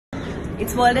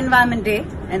It's World Environment Day,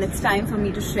 and it's time for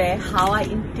me to share how I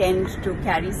intend to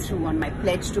carry through on my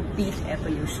pledge to beat air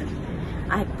pollution.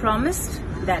 I had promised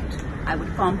that I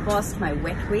would compost my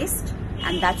wet waste,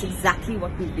 and that's exactly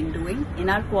what we've been doing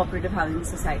in our cooperative housing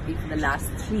society for the last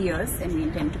 3 years, and we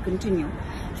intend to continue,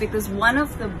 because one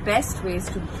of the best ways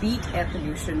to beat air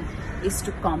pollution is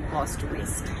to compost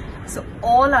waste. So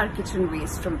all our kitchen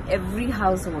waste from every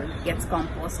household gets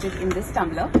composted in this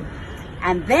tumbler,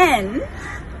 and then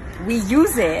we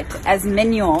use it as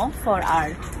manure for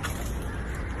our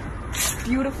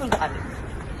beautiful garden.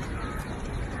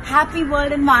 Happy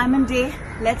World Environment Day.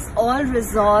 Let's all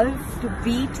resolve to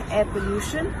beat air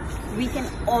pollution. We can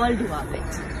all do our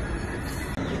bit.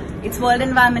 It's World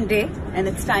Environment Day, and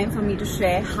it's time for me to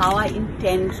share how I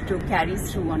intend to carry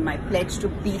through on my pledge to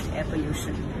beat air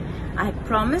pollution. I had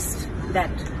promised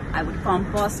that I would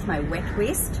compost my wet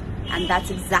waste, and that's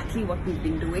exactly what we've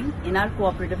been doing in our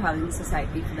cooperative housing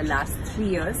society for the last 3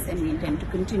 years, and we intend to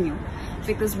continue,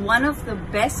 because one of the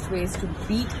best ways to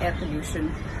beat air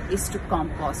pollution is to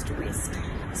compost waste.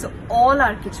 So all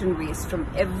our kitchen waste from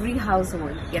every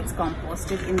household gets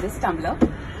composted in this tumbler,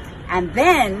 and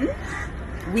then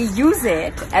we use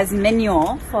it as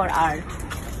manure for our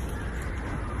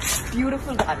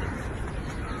beautiful garden.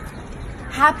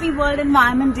 Happy World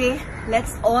Environment Day.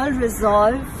 Let's all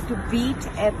resolve to beat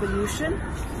air pollution.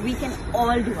 We can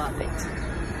all do our bit.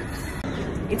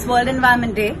 It's World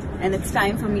Environment Day, and it's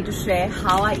time for me to share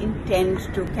how I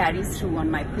intend to carry through on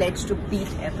my pledge to beat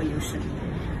air pollution.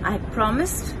 I had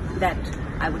promised that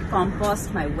I would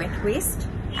compost my wet waste,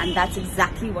 and that's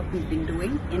exactly what we've been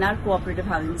doing in our cooperative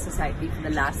housing society for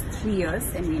the last 3 years,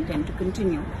 and we intend to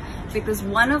continue, because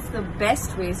one of the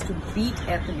best ways to beat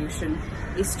air pollution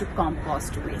is to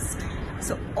compost waste.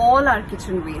 So all our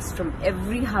kitchen waste from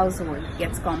every household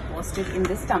gets composted in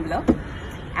this tumbler,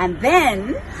 and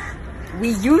then we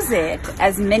use it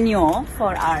as manure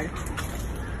for our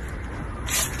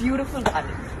beautiful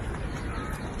garden.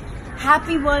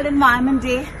 Happy World Environment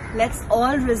Day. Let's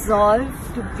all resolve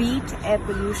to beat air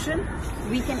pollution.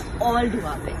 We can all do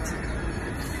our bit.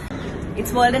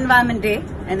 It's World Environment Day,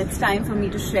 and it's time for me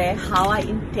to share how I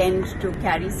intend to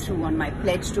carry through on my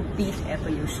pledge to beat air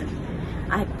pollution.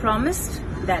 I had promised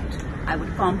that I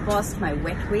would compost my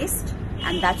wet waste,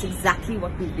 and that's exactly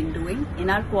what we've been doing in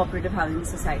our cooperative housing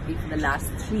society for the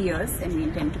last 3 years, and we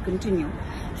intend to continue,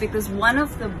 because one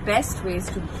of the best ways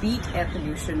to beat air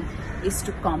pollution is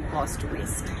to compost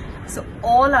waste. So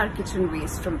all our kitchen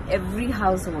waste from every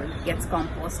household gets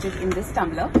composted in this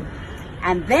tumbler,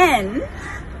 and then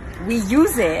we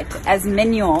use it as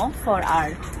manure for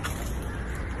our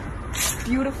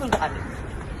beautiful garden.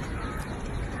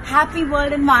 Happy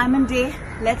World Environment Day.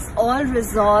 Let's all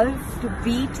resolve to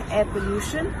beat air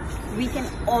pollution. We can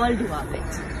all do our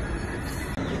bit.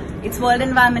 It's World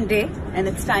Environment Day, and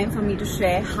it's time for me to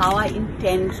share how I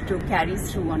intend to carry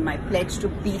through on my pledge to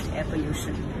beat air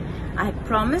pollution. I had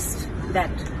promised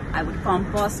that I would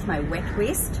compost my wet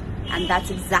waste, and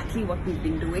that's exactly what we've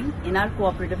been doing in our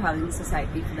cooperative housing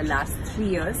society for the last 3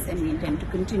 years, and we intend to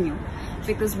continue,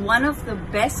 because one of the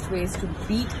best ways to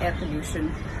beat air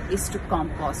pollution is to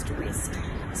compost waste.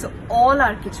 So all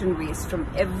our kitchen waste from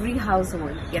every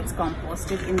household gets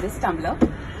composted in this tumbler,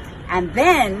 and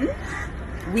then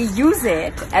we use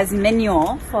it as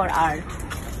manure for our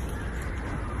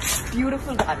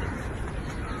beautiful garden.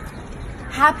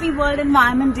 Happy World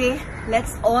Environment Day.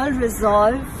 Let's all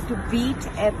resolve to beat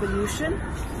air pollution.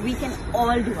 We can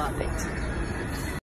all do our bit.